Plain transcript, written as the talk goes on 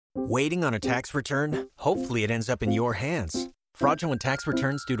Waiting on a tax return? Hopefully it ends up in your hands. Fraudulent tax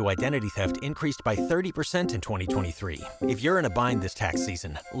returns due to identity theft increased by 30% in 2023. If you're in a bind this tax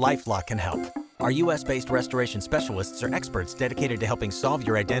season, LifeLock can help. Our U.S.-based restoration specialists are experts dedicated to helping solve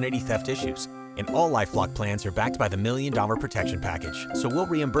your identity theft issues. And all LifeLock plans are backed by the $1 Million Protection Package. So we'll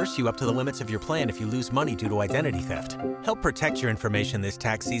reimburse you up to the limits of your plan if you lose money due to identity theft. Help protect your information this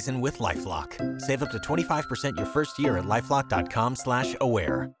tax season with LifeLock. Save up to 25% your first year at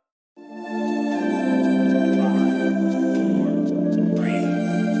LifeLock.com/aware.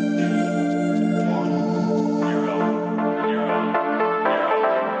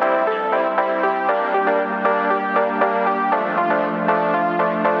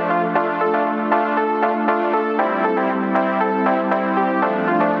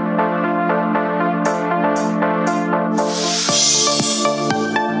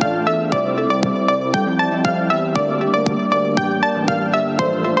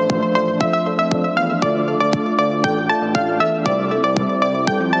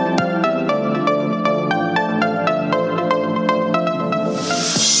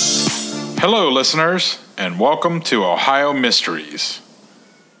 Hello, listeners, and welcome to Ohio Mysteries.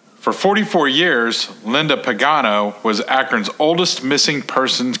 For 44 years, Linda Pagano was Akron's oldest missing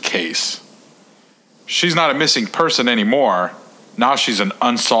persons case. She's not a missing person anymore. Now she's an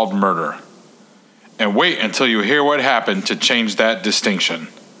unsolved murder. And wait until you hear what happened to change that distinction.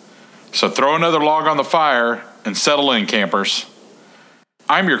 So throw another log on the fire and settle in, campers.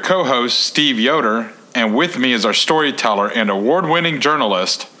 I'm your co-host, Steve Yoder, and with me is our storyteller and award-winning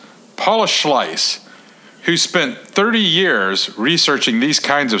journalist, Paula Schleiss, who spent 30 years researching these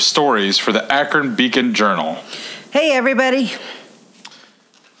kinds of stories for the Akron Beacon Journal. Hey, everybody.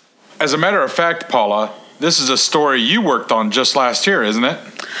 As a matter of fact, Paula, this is a story you worked on just last year, isn't it?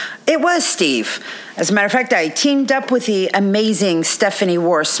 It was, Steve. As a matter of fact, I teamed up with the amazing Stephanie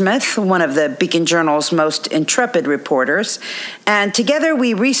Warsmith, one of the Beacon Journal's most intrepid reporters, and together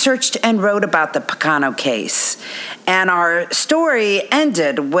we researched and wrote about the Pagano case. And our story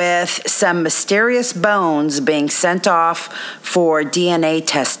ended with some mysterious bones being sent off for DNA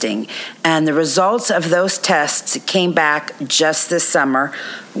testing. And the results of those tests came back just this summer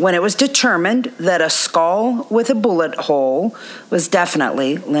when it was determined that a skull with a bullet hole was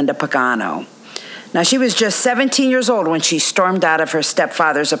definitely Linda Pagano. Now, she was just 17 years old when she stormed out of her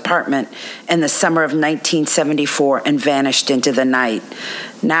stepfather's apartment in the summer of 1974 and vanished into the night.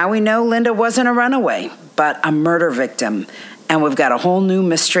 Now we know Linda wasn't a runaway, but a murder victim, and we've got a whole new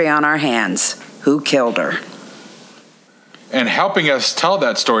mystery on our hands. Who killed her? And helping us tell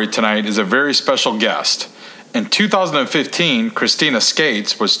that story tonight is a very special guest. In 2015, Christina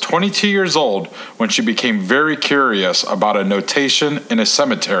Skates was 22 years old when she became very curious about a notation in a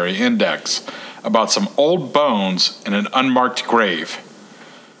cemetery index about some old bones in an unmarked grave.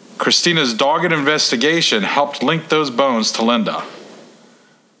 Christina's dogged investigation helped link those bones to Linda.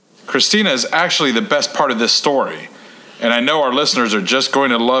 Christina is actually the best part of this story, and I know our listeners are just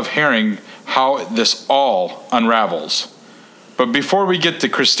going to love hearing how this all unravels. But before we get to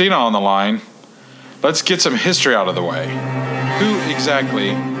Christina on the line, let's get some history out of the way. Who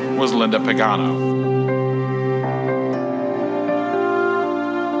exactly was Linda Pagano?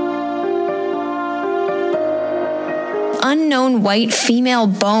 Unknown white female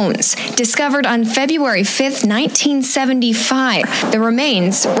bones discovered on February 5th, 1975. The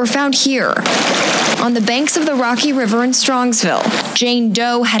remains were found here, on the banks of the Rocky River in Strongsville. Jane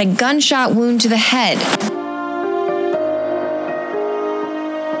Doe had a gunshot wound to the head.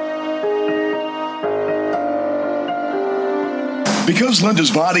 Because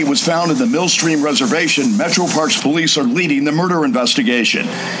Linda's body was found in the Millstream Reservation, Metro Parks police are leading the murder investigation.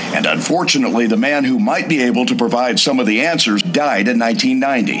 And unfortunately, the man who might be able to provide some of the answers died in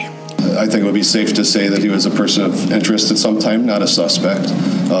 1990. I think it would be safe to say that he was a person of interest at some time, not a suspect,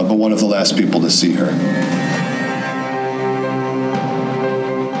 but one of the last people to see her.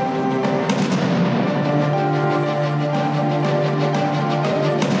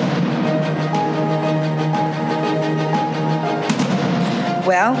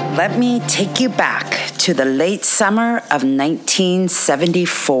 Well, let me take you back to the late summer of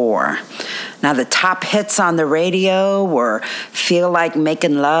 1974. Now, the top hits on the radio were Feel Like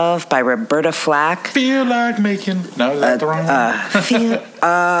Making Love by Roberta Flack. Feel like making... No, is that the wrong one? Maybe okay,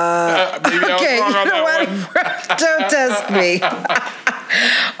 I was wrong on you know that what? Don't test me.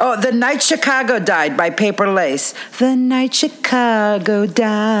 Oh, The Night Chicago Died by Paper Lace. The Night Chicago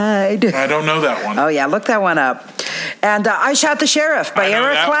Died. I don't know that one. Oh, yeah, look that one up. And I Shot the Sheriff by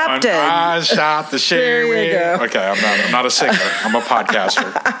Eric Clapton. I Shot the Sheriff. There you go. Okay, I'm not a singer. I'm a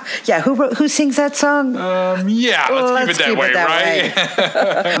podcaster. Yeah, who sings that song? Let's keep it that way,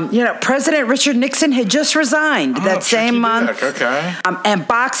 right? President Richard Nixon had just resigned that same month. Okay. And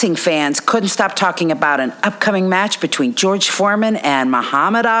boxing fans couldn't stop talking about an upcoming match between George Foreman and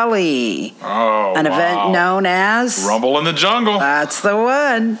Muhammad Ali. Oh, An event known as Rumble in the Jungle. That's the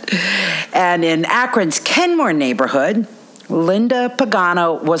one. And in Akron's Kenmore neighborhood, Linda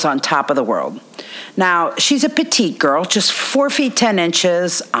Pagano was on top of the world. Now, she's a petite girl, just 4 feet 10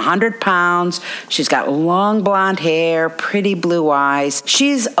 inches, 100 pounds. She's got long blonde hair, pretty blue eyes.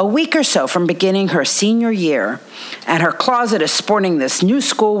 She's a week or so from beginning her senior year, and her closet is sporting this new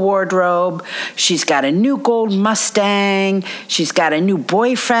school wardrobe. She's got a new gold Mustang. She's got a new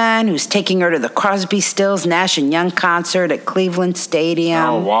boyfriend who's taking her to the Crosby, Stills, Nash & Young concert at Cleveland Stadium.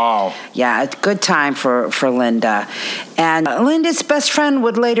 Oh, wow. Yeah, it's a good time for Linda. And Linda's best friend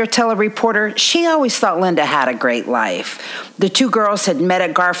would later tell a reporter she always thought Linda had a great life. The two girls had met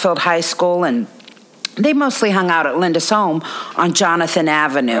at Garfield High School, and they mostly hung out at Linda's home on Jonathan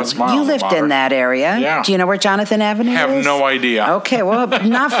Avenue. That's my You lived in that area. Yeah. Do you know where Jonathan Avenue is? I have no idea. Okay, well,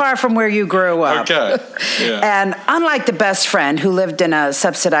 not far from where you grew up. Okay. Yeah. And unlike the best friend who lived in a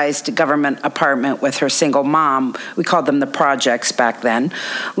subsidized government apartment with her single mom, we called them the projects back then,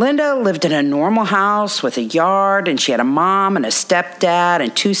 Linda lived in a normal house with a yard, and she had a mom and a stepdad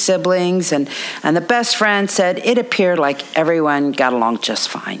and 2 siblings, and the best friend said it appeared like everyone got along just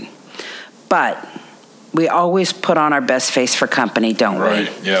fine. But we always put on our best face for company, don't we?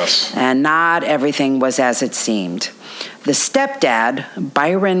 Right, yes. And not everything was as it seemed. The stepdad,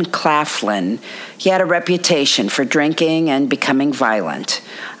 Byron Claflin, he had a reputation for drinking and becoming violent.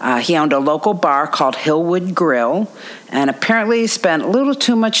 He owned a local bar called Hillwood Grill, and apparently spent a little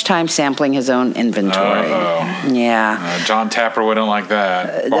too much time sampling his own inventory. Yeah. John Tapper wouldn't like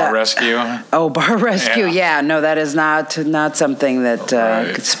that. Bar rescue? Oh, bar rescue, yeah. No, that is not something that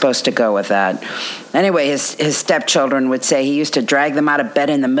is supposed to go with that. Anyway, his stepchildren would say he used to drag them out of bed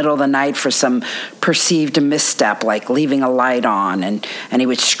in the middle of the night for some perceived misstep, like leaving a light on, and he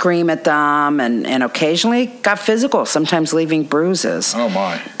would scream at them, and occasionally got physical, sometimes leaving bruises. Oh,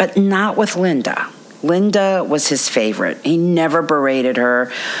 my. But not with Linda. Linda was his favorite. He never berated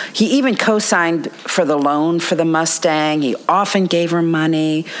her. He even co-signed for the loan for the Mustang. He often gave her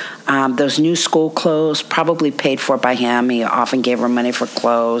money. Those new school clothes, probably paid for by him. He often gave her money for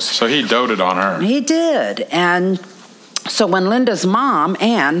clothes. So he doted on her. He did. And so when Linda's mom,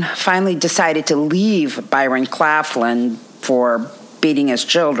 Ann, finally decided to leave Byron Claflin for beating his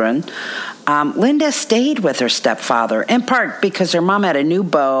children, Linda stayed with her stepfather, in part because her mom had a new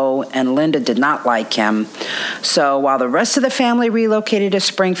beau and Linda did not like him. So while the rest of the family relocated to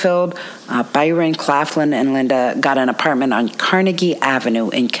Springfield, Byron Claflin and Linda got an apartment on Carnegie Avenue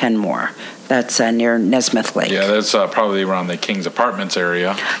in Kenmore. That's near Nesmith Lake. Yeah, that's probably around the King's Apartments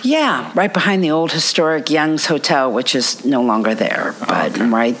area. Yeah, right behind the old historic Young's Hotel, which is no longer there, but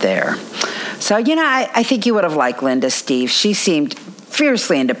right there. So, I think you would have liked Linda, Steve. She seemed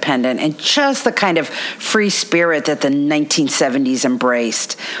fiercely independent and just the kind of free spirit that the 1970s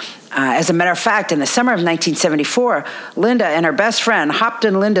embraced. As a matter of fact, in the summer of 1974, Linda and her best friend hopped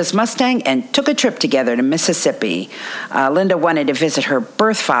in Linda's Mustang and took a trip together to Mississippi. Linda wanted to visit her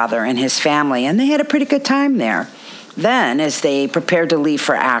birth father and his family, and they had a pretty good time there. Then, as they prepared to leave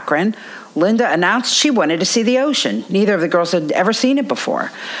for Akron, Linda announced she wanted to see the ocean. Neither of the girls had ever seen it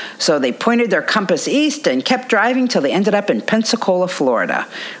before. So they pointed their compass east and kept driving till they ended up in Pensacola, Florida,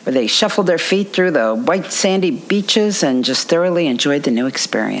 where they shuffled their feet through the white sandy beaches and just thoroughly enjoyed the new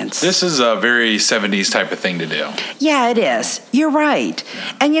experience. This is a very 70s type of thing to do. Yeah, it is. You're right.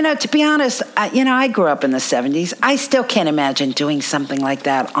 And, to be honest, I grew up in the 70s. I still can't imagine doing something like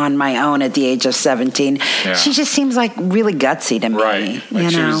that on my own at the age of 17. Yeah. She just seems like really gutsy to me. Right.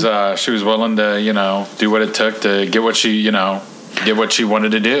 Like she was willing to, do what it took to get what she wanted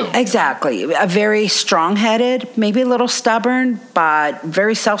to do. Exactly. A very strong-headed, maybe a little stubborn, but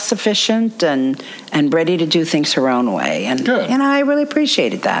very self-sufficient and ready to do things her own way. And, good. I really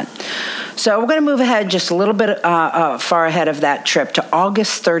appreciated that. So we're going to move ahead just a little bit far ahead of that trip to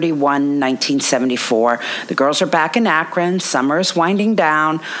August 31, 1974. The girls are back in Akron. Summer is winding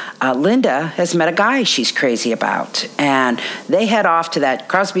down. Linda has met a guy she's crazy about, and they head off to that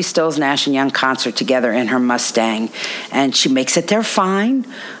Crosby, Stills, Nash & Young concert together in her Mustang, and she makes it there fine.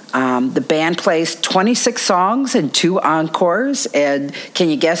 The band plays 26 songs and 2 encores. And can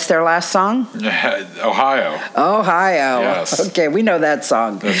you guess their last song? Ohio. Yes. Okay, we know that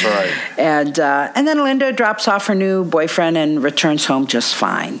song. That's right. And then Linda drops off her new boyfriend and returns home just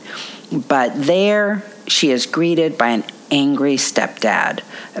fine. But there she is greeted by an angry stepdad.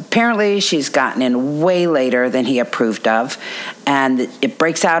 Apparently, she's gotten in way later than he approved of, and it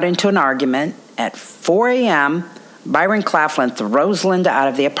breaks out into an argument. At 4 a.m., Byron Claflin throws Linda out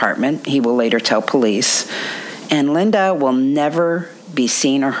of the apartment. He will later tell police. And Linda will never be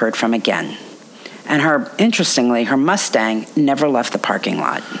seen or heard from again. And interestingly, her Mustang never left the parking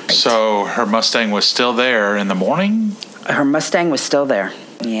lot. So her Mustang was still there in the morning? Her Mustang was still there,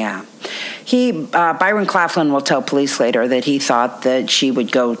 yeah. Byron Claflin will tell police later that he thought that she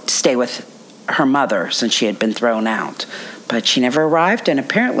would go stay with her mother since she had been thrown out. But she never arrived and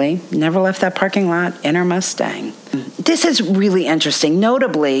apparently never left that parking lot in her Mustang. This is really interesting.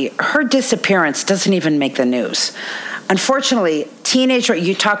 Notably, her disappearance doesn't even make the news. Unfortunately,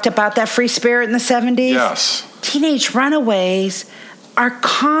 you talked about that free spirit in the 70s? Yes. Teenage runaways are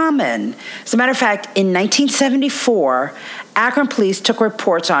common. As a matter of fact, in 1974, Akron police took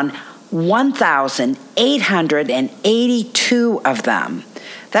reports on 1,882 of them.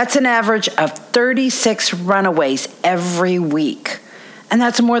 That's an average of 36 runaways every week. And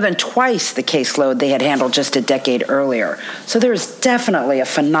that's more than twice the caseload they had handled just a decade earlier. So there's definitely a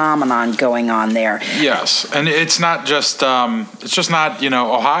phenomenon going on there. Yes, and it's not just Ohio.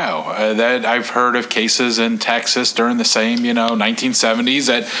 That I've heard of cases in Texas during the same 1970s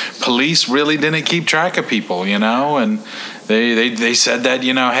that police really didn't keep track of people, and they said that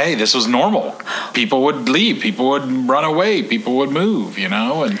hey, this was normal. People would leave, people would run away, people would move,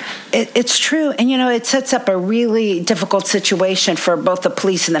 and it's true. And it sets up a really difficult situation for both the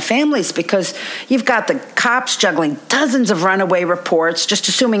police and the families, because you've got the cops juggling dozens of runaway reports, just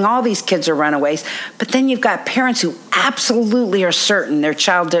assuming all these kids are runaways. But then you've got parents who absolutely are certain their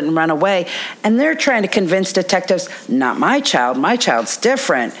child didn't run away, and they're trying to convince detectives, not my child's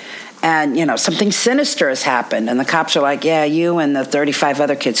different. And, something sinister has happened. And the cops are like, yeah, you and the 35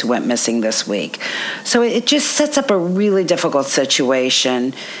 other kids who went missing this week. So it just sets up a really difficult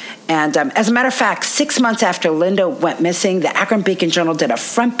situation. And as a matter of fact, 6 months after Linda went missing, the Akron Beacon-Journal did a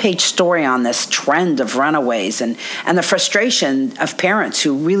front-page story on this trend of runaways and the frustration of parents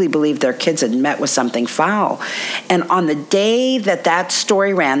who really believed their kids had met with something foul. And on the day that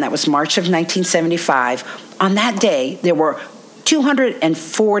story ran, that was March of 1975, on that day, there were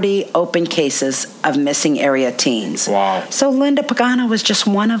 240 open cases of missing area teens. Wow. So Linda Pagano was just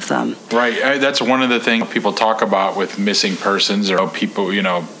one of them. Right. That's one of the things people talk about with missing persons or people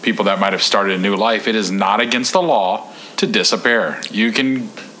that might have started a new life. It is not against the law to disappear. You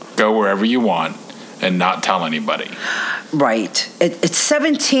can go wherever you want and not tell anybody. Right. It's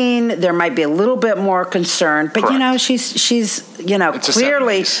 17. There might be a little bit more concern, but Correct. she's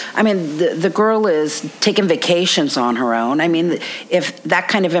clearly. I mean, the girl is taking vacations on her own. I mean, if that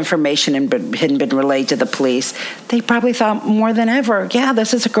kind of information hadn't been relayed to the police, they probably thought more than ever, yeah,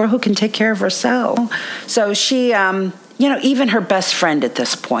 this is a girl who can take care of herself. So she. Even her best friend at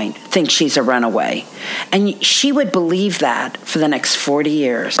this point thinks she's a runaway. And she would believe that for the next 40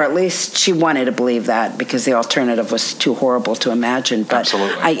 years. Or at least she wanted to believe that because the alternative was too horrible to imagine. But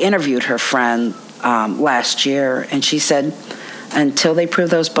Absolutely. I interviewed her friend last year, and she said, until they prove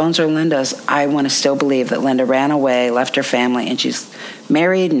those bones are Linda's, I want to still believe that Linda ran away, left her family, and she's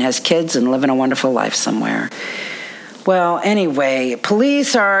married and has kids and living a wonderful life somewhere. Well, anyway,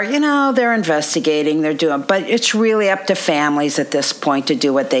 police are, they're investigating, but it's really up to families at this point to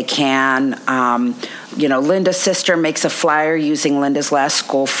do what they can. Linda's sister makes a flyer using Linda's last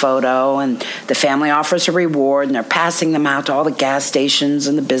school photo, and the family offers a reward, and they're passing them out to all the gas stations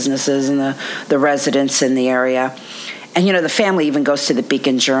and the businesses and the residents in the area. And, the family even goes to the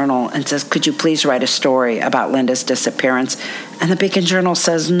Beacon-Journal and says, could you please write a story about Linda's disappearance? And the Beacon-Journal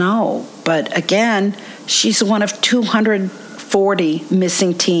says no. But again, she's one of 240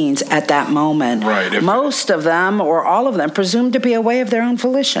 missing teens at that moment. Right. Most of them, or all of them, presumed to be away of their own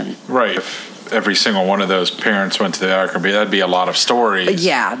volition. Right. If every single one of those parents went to the Akron, that'd be a lot of stories.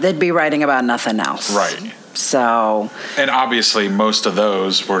 Yeah, they'd be writing about nothing else. Right. So. And obviously, most of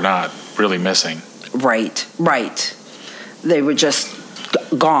those were not really missing. Right. They were just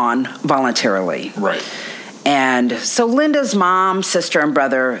gone voluntarily. Right. And so Linda's mom, sister, and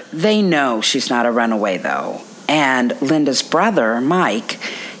brother, they know she's not a runaway, though. And Linda's brother, Mike,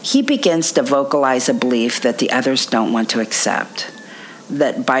 he begins to vocalize a belief that the others don't want to accept,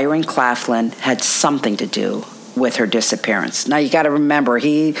 that Byron Claflin had something to do with her disappearance. Now, you got to remember,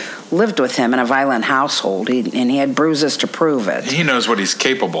 he lived with him in a violent household, and he had bruises to prove it. He knows what he's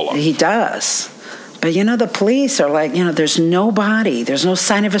capable of. He does. But, the police are like, there's no body. There's no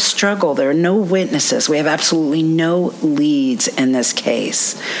sign of a struggle. There are no witnesses. We have absolutely no leads in this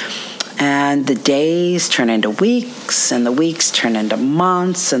case. And the days turn into weeks, and the weeks turn into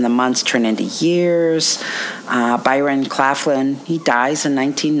months, and the months turn into years. Byron Claflin, he dies in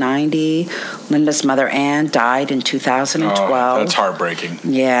 1990. Linda's mother, Ann, died in 2012. Oh, that's heartbreaking.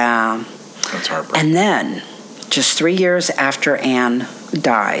 Yeah. That's heartbreaking. And then, just 3 years after Ann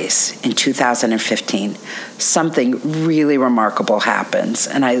dies in 2015, something really remarkable happens.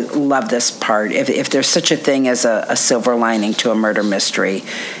 And I love this part. If there's such a thing as a silver lining to a murder mystery,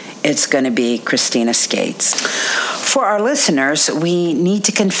 it's going to be Christina Skates. For our listeners, we need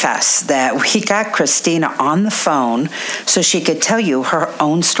to confess that we got Christina on the phone so she could tell you her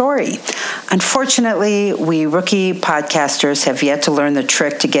own story. Unfortunately, we rookie podcasters have yet to learn the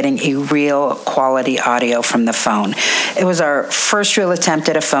trick to getting a real quality audio from the phone. It was our first real attempt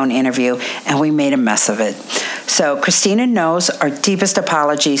at a phone interview, and we made a mess of it. So Christina knows our deepest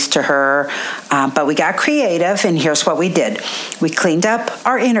apologies to her, but we got creative, and here's what we did. We cleaned up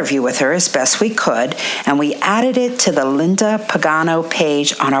our interview with her as best we could, and we added it to the Linda Pagano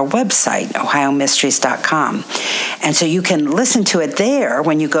page on our website, ohiomysteries.com. And so you can listen to it there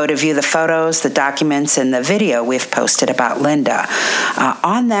when you go to view the photos, the documents, and the video we've posted about Linda.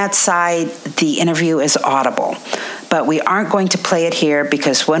 On that site, the interview is audible, but we aren't going to play it here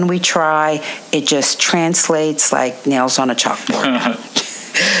because when we try, it just translates like nails on a chalkboard.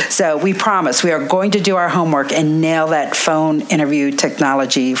 So we promise we are going to do our homework and nail that phone interview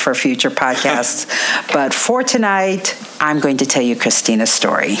technology for future podcasts. But for tonight, I'm going to tell you Christina's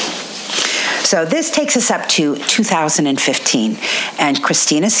story. So this takes us up to 2015, and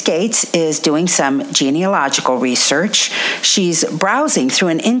Christina Skates is doing some genealogical research. She's browsing through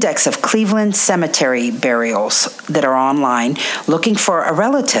an index of Cleveland cemetery burials that are online, looking for a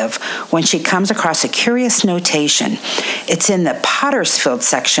relative, when she comes across a curious notation. It's in the Pottersfield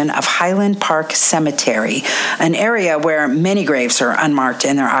section of Highland Park Cemetery, an area where many graves are unmarked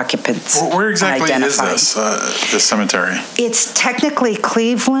and their occupants Where exactly unidentified. is this cemetery? It's technically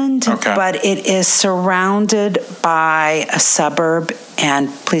Cleveland, Okay. but it is surrounded by a suburb, and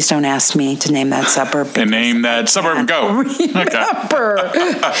please don't ask me to name that suburb. And name that suburb. Go. Remember.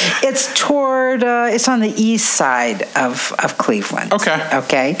 It's toward, it's on the east side of Cleveland.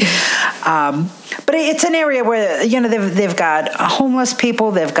 Okay. But it's an area where, they've got homeless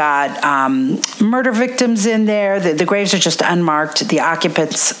people, they've got murder victims in there, the graves are just unmarked, the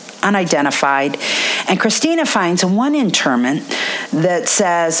occupants unidentified. And Christina finds one interment that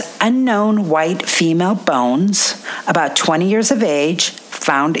says unknown white female bones, about 20 years of age,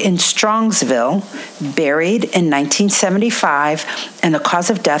 found in Strongsville, buried in 1975, and the cause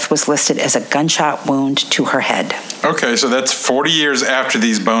of death was listed as a gunshot wound to her head. Okay, so that's 40 years after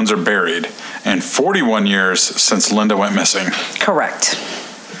these bones are buried, and 41 years since Linda went missing. Correct.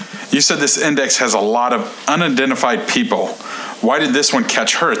 You said this index has a lot of unidentified people. Why did this one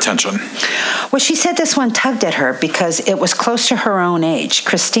catch her attention? Well, she said this one tugged at her because it was close to her own age.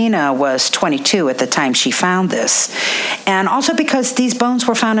 Christina was 22 at the time she found this. And also because these bones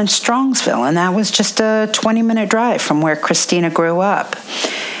were found in Strongsville, and that was just a 20-minute drive from where Christina grew up.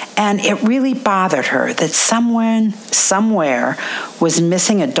 And it really bothered her that someone, somewhere, was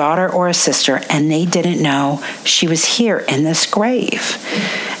missing a daughter or a sister, and they didn't know she was here in this grave.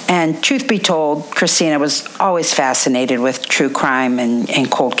 And truth be told, Christina was always fascinated with true crime and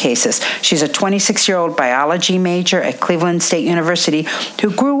cold cases. She's a 26-year-old biology major at Cleveland State University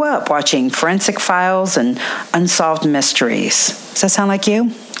who grew up watching Forensic Files and Unsolved Mysteries. Does that sound like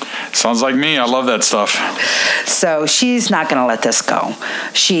you? Sounds like me. I love that stuff. So she's not going to let this go.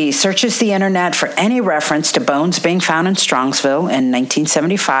 She searches the internet for any reference to bones being found in Strongsville in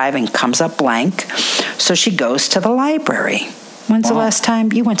 1975 and comes up blank. So she goes to the library. When's the last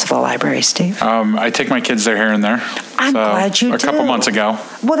time you went to the library, Steve? I take my kids there here and there. I'm glad you do. A couple months ago.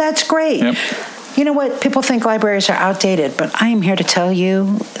 Well, that's great. Yep. You know what? People think libraries are outdated, but I am here to tell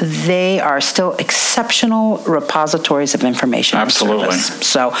you they are still exceptional repositories of information. Absolutely. And service.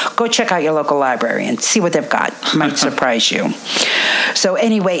 So go check out your local library and see what they've got. It might surprise you. So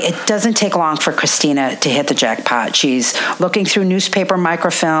anyway, it doesn't take long for Christina to hit the jackpot. She's looking through newspaper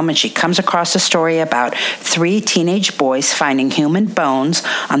microfilm, and she comes across a story about 3 teenage boys finding human bones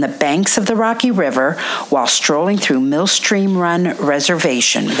on the banks of the Rocky River while strolling through Millstream Run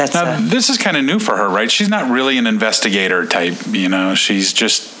Reservation. This is kind of new for her, right? She's not really an investigator type, She's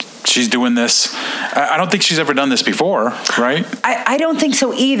just she's doing this. I don't think she's ever done this before, right? I don't think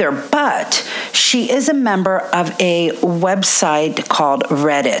so either, but she is a member of a website called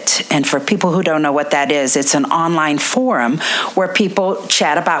Reddit. And for people who don't know what that is, it's an online forum where people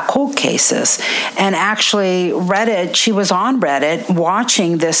chat about cold cases. And actually, Reddit, she was on Reddit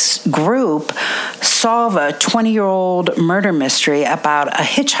watching this group solve a 20-year-old murder mystery about a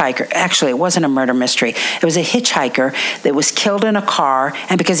hitchhiker. Actually, it wasn't a murder mystery. It was a hitchhiker that was killed in a car,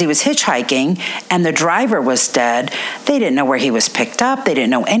 and because he was hitchhiking and the driver was dead, they didn't know where he was picked up. They didn't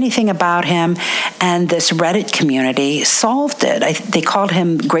know anything about him, and this Reddit community solved it. They called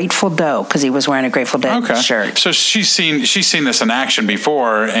him Grateful Doe because he was wearing a Grateful Dead shirt. So she's seen this in action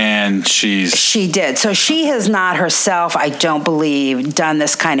before, and she did. So she has not herself, I don't believe, done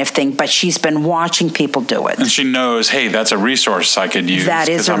this kind of thing, but she's been watching people do it. And she knows, hey, that's a resource I could use. That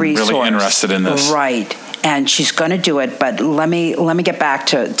is a resource. I'm really interested in this. Right. And she's going to do it, but let me get back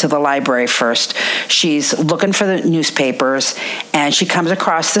to the library first. She's looking for the newspapers, and she comes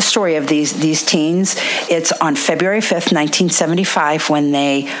across the story of these teens. It's on February 5th, 1975, when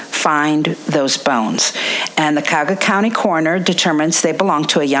they find those bones. And the Cuyahoga County coroner determines they belong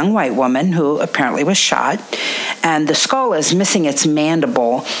to a young white woman who apparently was shot. And the skull is missing its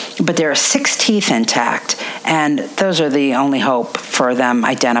mandible, but there are 6 teeth intact. And those are the only hope for them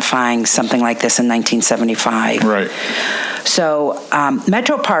identifying something like this in 1975. Right. So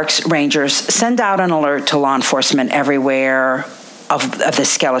Metro Parks rangers send out an alert to law enforcement everywhere of the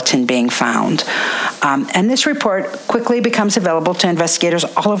skeleton being found. And this report quickly becomes available to investigators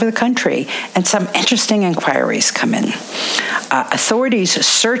all over the country, and some interesting inquiries come in. Authorities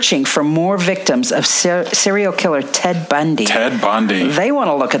searching for more victims of serial killer Ted Bundy. Ted Bundy. They want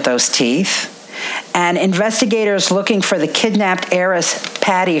to look at those teeth. And investigators looking for the kidnapped heiress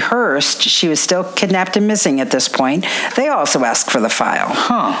Patty Hearst, she was still kidnapped and missing at this point, they also ask for the file.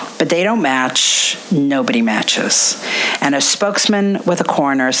 But they don't match. Nobody matches. And a spokesman with a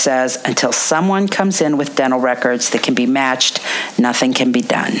coroner says, until someone comes in with dental records that can be matched, nothing can be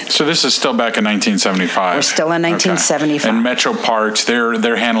done. So this is still back in 1975. We're still in 1975. Okay. And Metro Parks,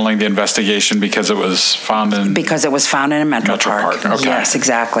 they're handling the investigation because it was found in... Because it was found in a Metro Park. Okay. Yes,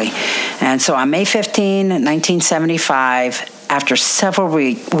 exactly. And so on May 15, 1975, after several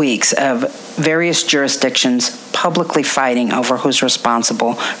weeks of various jurisdictions publicly fighting over who's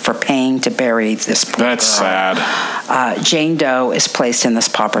responsible for paying to bury this poor girl. Sad. Jane Doe is placed in this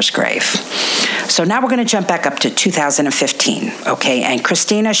pauper's grave. So now we're going to jump back up to 2015, okay? And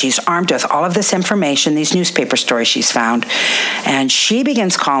Christina, she's armed with all of this information, these newspaper stories she's found, and she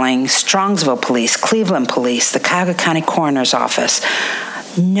begins calling Strongsville Police, Cleveland Police, the Cuyahoga County Coroner's Office.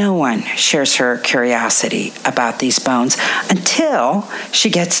 No one shares her curiosity about these bones until she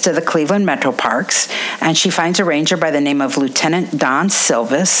gets to the Cleveland Metro Parks, and she finds a ranger by the name of Lieutenant Don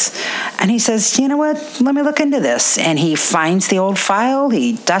Silvis, and he says, you know what, let me look into this. And he finds the old file,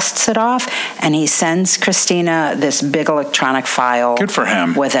 he dusts it off, and he sends Christina this big electronic file. Good for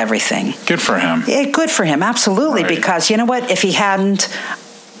him. With everything. Good for him. Yeah, good for him, absolutely, right. Because you know what, if he hadn't,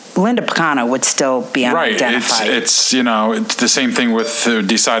 Linda Pagano would still be unidentified. Right. It's it's the same thing with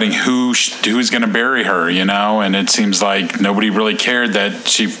deciding who's going to bury her, and it seems like nobody really cared that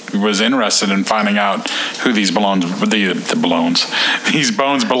she was interested in finding out who these bones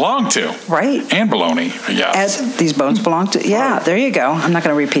belong to. Right. And baloney, I guess. As these bones belong to. Yeah, right. There you go. I'm not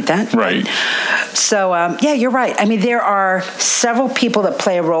going to repeat that. Right. So, yeah, you're right. I mean, there are several people that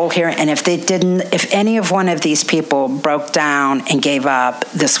play a role here, and if any of one of these people broke down and gave up,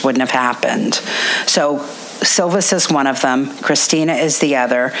 this wouldn't have happened. So Silvis is one of them. Christina is the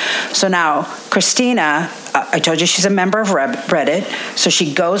other. So now Christina, I told you she's a member of Reddit. So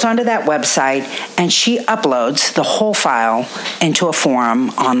she goes onto that website and she uploads the whole file into a forum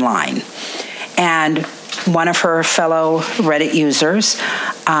online. And one of her fellow Reddit users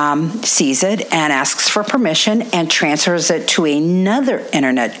sees it and asks for permission and transfers it to another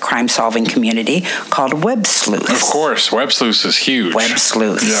internet crime-solving community called Web Sleuths. Of course, Web Sleuths is huge. Web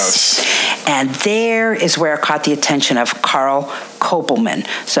Sleuths. Yes. And there is where it caught the attention of Carl Kopelman.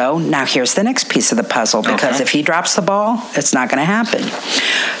 So now here's the next piece of the puzzle, because if he drops the ball, it's not going to happen.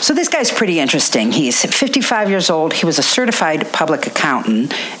 So this guy's pretty interesting. He's 55 years old. He was a certified public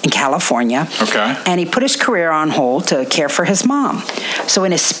accountant in California. Okay. And he put his career on hold to care for his mom. So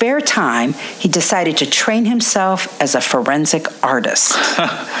in his spare time, he decided to train himself as a forensic artist.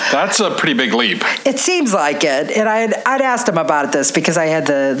 That's a pretty big leap. It seems like it. And I'd asked him about this because I had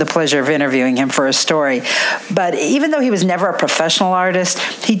the pleasure of interviewing him for a story. But even though he was never a professional professional artist.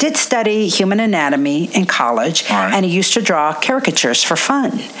 He did study human anatomy in college, and he used to draw caricatures for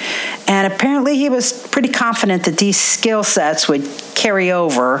fun. And apparently he was pretty confident that these skill sets would carry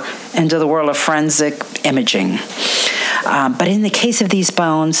over into the world of forensic imaging. But in the case of these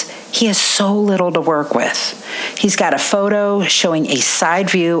bones, he has so little to work with. He's got a photo showing a side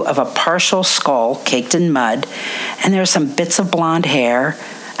view of a partial skull caked in mud, and there are some bits of blonde hair,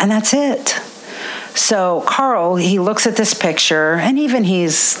 and that's it. So Carl, he looks at this picture, and even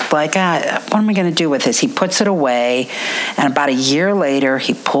he's like, what am I going to do with this? He puts it away, and about a year later,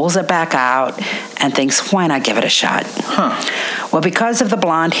 he pulls it back out and thinks, why not give it a shot? Well, because of the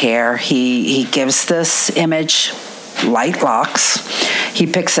blonde hair, he gives this image light locks. He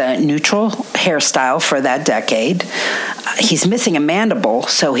picks a neutral hairstyle for that decade. He's missing a mandible,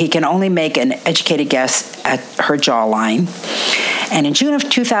 so he can only make an educated guess at her jawline. And in June of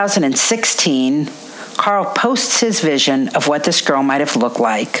 2016, Carl posts his vision of what this girl might have looked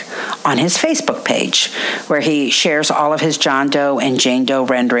like on his Facebook page, where he shares all of his John Doe and Jane Doe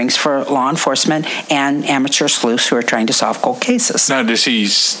renderings for law enforcement and amateur sleuths who are trying to solve cold cases. Now, does he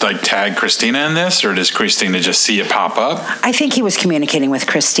tag Christina in this, or does Christina just see it pop up? I think he was communicating with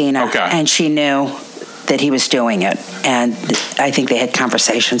Christina, and she knew that he was doing it, and I think they had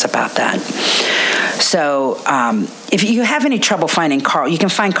conversations about that. So if you have any trouble finding Carl, you can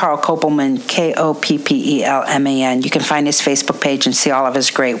find Carl Koppelman, Koppelman. You can find his Facebook page and see all of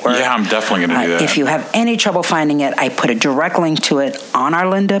his great work. Yeah, I'm definitely going to do that. If you have any trouble finding it, I put a direct link to it on our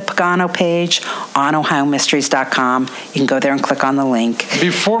Linda Pagano page on OhioMysteries.com. You can go there and click on the link.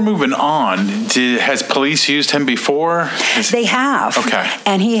 Before moving on, has police used him before? They have. Okay.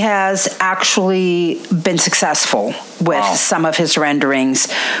 And he has actually been successful with some of his renderings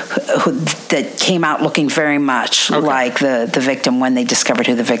that came out looking very much like the victim when they discovered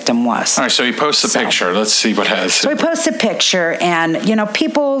who the victim was. All right, so he posts a picture. Let's see what has. So he posts a picture, and,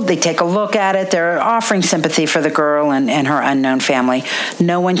 people, they take a look at it. They're offering sympathy for the girl and her unknown family.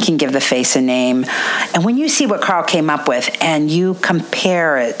 No one can give the face a name. And when you see what Carl came up with and you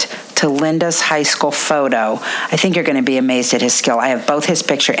compare it to Linda's high school photo, I think you're going to be amazed at his skill. I have both his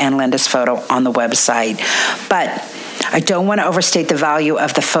picture and Linda's photo on the website. But I don't want to overstate the value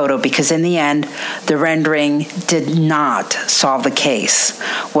of the photo because in the end, the rendering did not solve the case.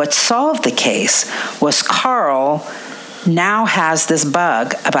 What solved the case was Carl now has this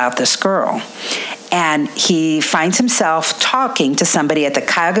bug about this girl. And he finds himself talking to somebody at the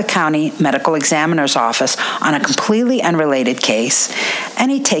Cuyahoga County Medical Examiner's Office on a completely unrelated case. And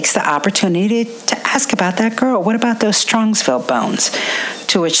he takes the opportunity to ask about that girl. What about those Strongsville bones?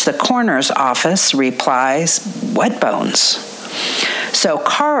 To which the coroner's office replies, what bones? So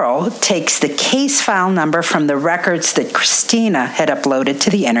Carl takes the case file number from the records that Christina had uploaded to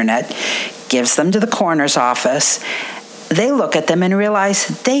the internet, gives them to the coroner's office. They look at them and realize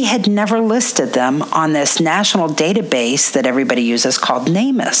they had never listed them on this national database that everybody uses called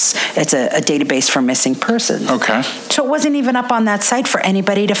NamUs. It's a database for missing persons. Okay. So it wasn't even up on that site for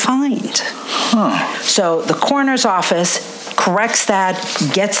anybody to find. So the coroner's office corrects that,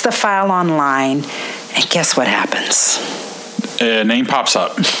 gets the file online, and guess what happens? Name pops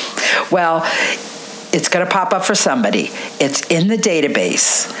up. Well, it's going to pop up for somebody. It's in the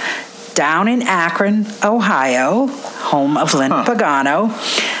database. Down in Akron, Ohio, home of Linda Pagano,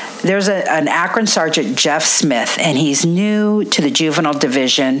 there's an Akron Sergeant, Jeff Smith, and he's new to the Juvenile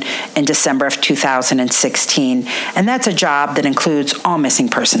Division in December of 2016, and that's a job that includes all missing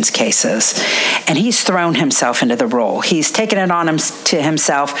persons cases. And he's thrown himself into the role. He's taken it on to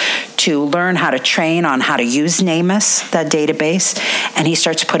himself to learn how to train on how to use NamUs, that database, and he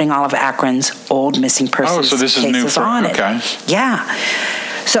starts putting all of Akron's old missing persons so this cases is new for, on okay. it. Yeah.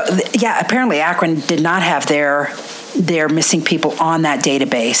 So, apparently Akron did not have their missing people on that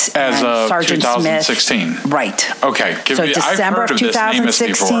database. As of Sergeant 2016. Smith, right. Okay. So December of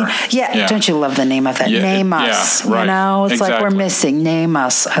 2016. Yeah, don't you love the name of it? Yeah, Name us. Yeah, right. It's like we're missing. Name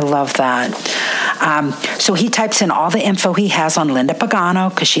us. I love that. So he types in all the info he has on Linda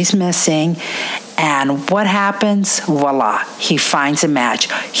Pagano because she's missing. And what happens? Voila, he finds a match.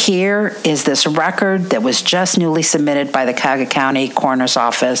 Here is this record that was just newly submitted by the Cuyahoga County Coroner's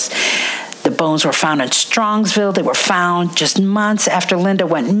Office. The bones were found in Strongsville. They were found just months after Linda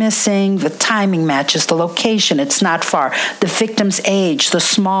went missing. The timing matches the location. It's not far. The victim's age, the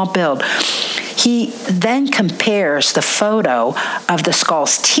small build. He then compares the photo of the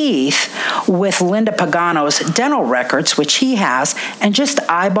skull's teeth with Linda Pagano's dental records, which he has, and just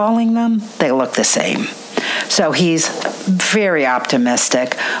eyeballing them, they look the same. So he's very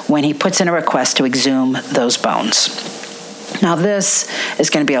optimistic when he puts in a request to exhume those bones. Now, this is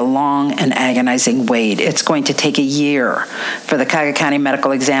going to be a long and agonizing wait. It's going to take a year for the Cuyahoga County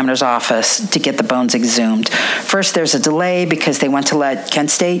Medical Examiner's Office to get the bones exhumed. First, there's a delay because they want to let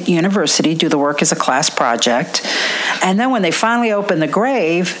Kent State University do the work as a class project. And then when they finally open the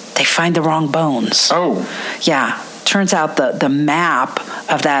grave, they find the wrong bones. Oh. Yeah. Turns out the map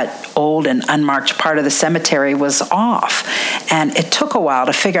of that old and unmarked part of the cemetery was off. And it took a while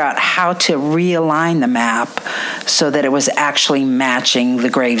to figure out how to realign the map so that it was actually matching the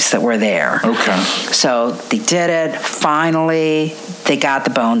graves that were there. Okay. So they did it. Finally, they got the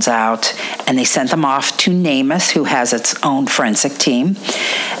bones out, and they sent them off to NamUs, who has its own forensic team.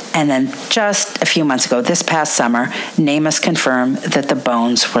 And then just a few months ago, this past summer, NamUs confirmed that the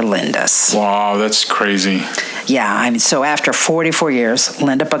bones were Linda's. Wow, that's crazy. Yeah, I mean, so after 44 years,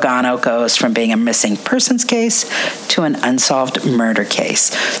 Linda Pagano goes from being a missing persons case to an unsolved murder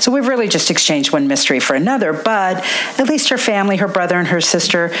case. So we've really just exchanged one mystery for another, but at least her family, her brother and her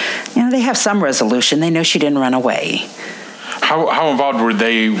sister, they have some resolution. They know she didn't run away. How involved were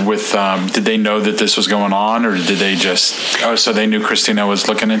they with, did they know that this was going on, or did they just, so they knew Christina was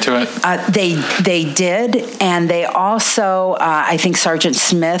looking into it? They did, and they also, I think Sergeant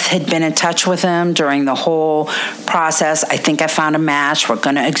Smith had been in touch with them during the whole process. I think I found a match. We're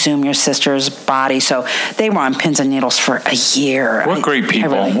going to exhume your sister's body. So they were on pins and needles for a year. What great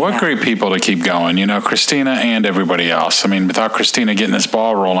people. Great people to keep going, Christina and everybody else. I mean, without Christina getting this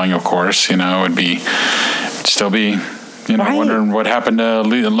ball rolling, of course, it would still be... Right. Wondering what happened to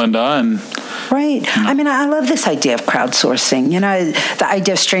Linda and... Right. I mean, I love this idea of crowdsourcing. The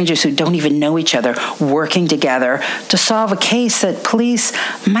idea of strangers who don't even know each other working together to solve a case that police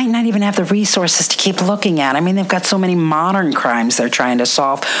might not even have the resources to keep looking at. I mean, they've got so many modern crimes they're trying to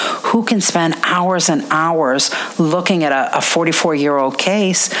solve. Who can spend hours and hours looking at a 44-year-old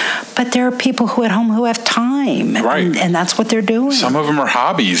case? But there are people at home who have time. Right. And that's what they're doing. Some of them are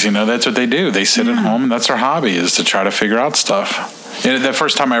hobbies. That's what they do. They sit at home, and that's their hobby, is to try to figure out stuff. The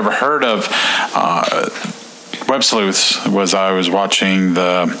first time I ever heard of web sleuths was I was watching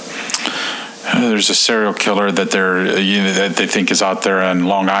there's a serial killer that that they think is out there in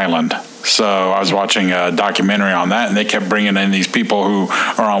Long Island. So I was watching a documentary on that, and they kept bringing in these people who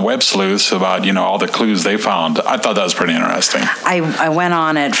are on web sleuths about, all the clues they found. I thought that was pretty interesting. I went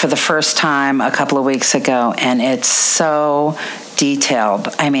on it for the first time a couple of weeks ago, and it's so detailed.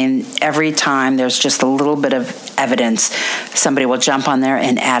 I mean, every time there's just a little bit of evidence, somebody will jump on there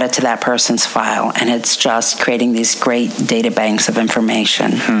and add it to that person's file, and it's just creating these great data banks of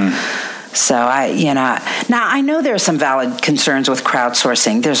information. So now I know there are some valid concerns with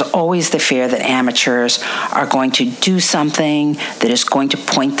crowdsourcing. There's always the fear that amateurs are going to do something that is going to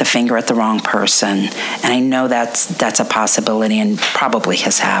point the finger at the wrong person. And I know that's a possibility and probably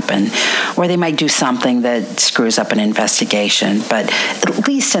has happened. Or they might do something that screws up an investigation. But at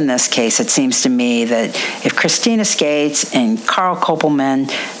least in this case, it seems to me that if Christina Skates and Carl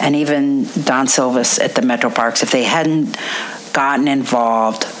Kopelman and even Don Silvas at the Metro Parks, if they hadn't gotten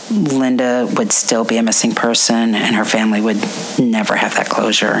involved, Linda would still be a missing person, and her family would never have that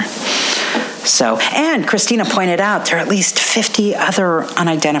closure. So, and Christina pointed out there are at least 50 other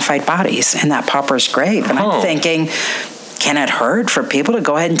unidentified bodies in that pauper's grave. And I'm thinking, can it hurt for people to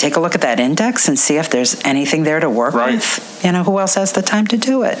go ahead and take a look at that index and see if there's anything there to work with? Who else has the time to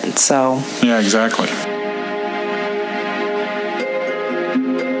do it? So. Yeah, exactly.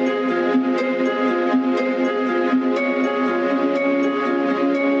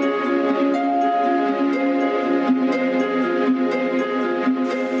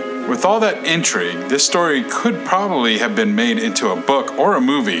 With all that intrigue, this story could probably have been made into a book or a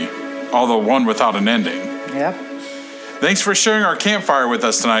movie, although one without an ending. Yep. Thanks for sharing our campfire with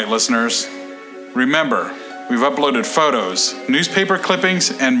us tonight, listeners. Remember, we've uploaded photos, newspaper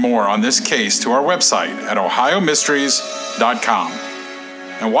clippings, and more on this case to our website at ohiomysteries.com.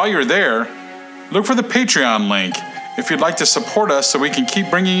 And while you're there, look for the Patreon link if you'd like to support us so we can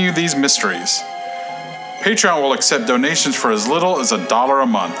keep bringing you these mysteries. Patreon will accept donations for as little as $1 a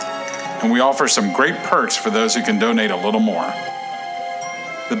month, and we offer some great perks for those who can donate a little more.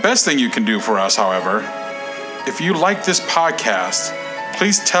 The best thing you can do for us, however, if you like this podcast,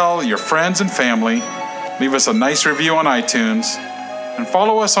 please tell your friends and family, leave us a nice review on iTunes, and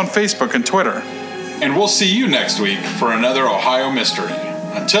follow us on Facebook and Twitter. And we'll see you next week for another Ohio Mystery.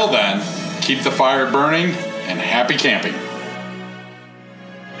 Until then, keep the fire burning and happy camping.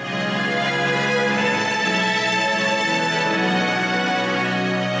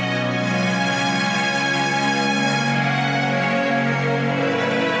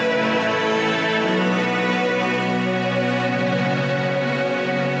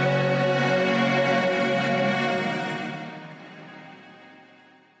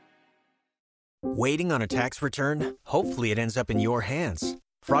 Waiting on a tax return? Hopefully it ends up in your hands.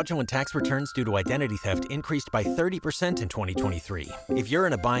 Fraudulent tax returns due to identity theft increased by 30% in 2023. If you're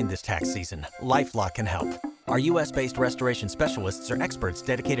in a bind this tax season, LifeLock can help. Our U.S.-based restoration specialists are experts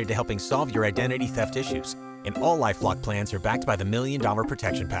dedicated to helping solve your identity theft issues. And all LifeLock plans are backed by the $1 Million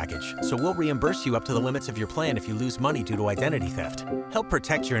Protection Package. So we'll reimburse you up to the limits of your plan if you lose money due to identity theft. Help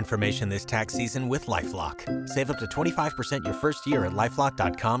protect your information this tax season with LifeLock. Save up to 25% your first year at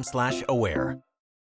LifeLock.com/aware.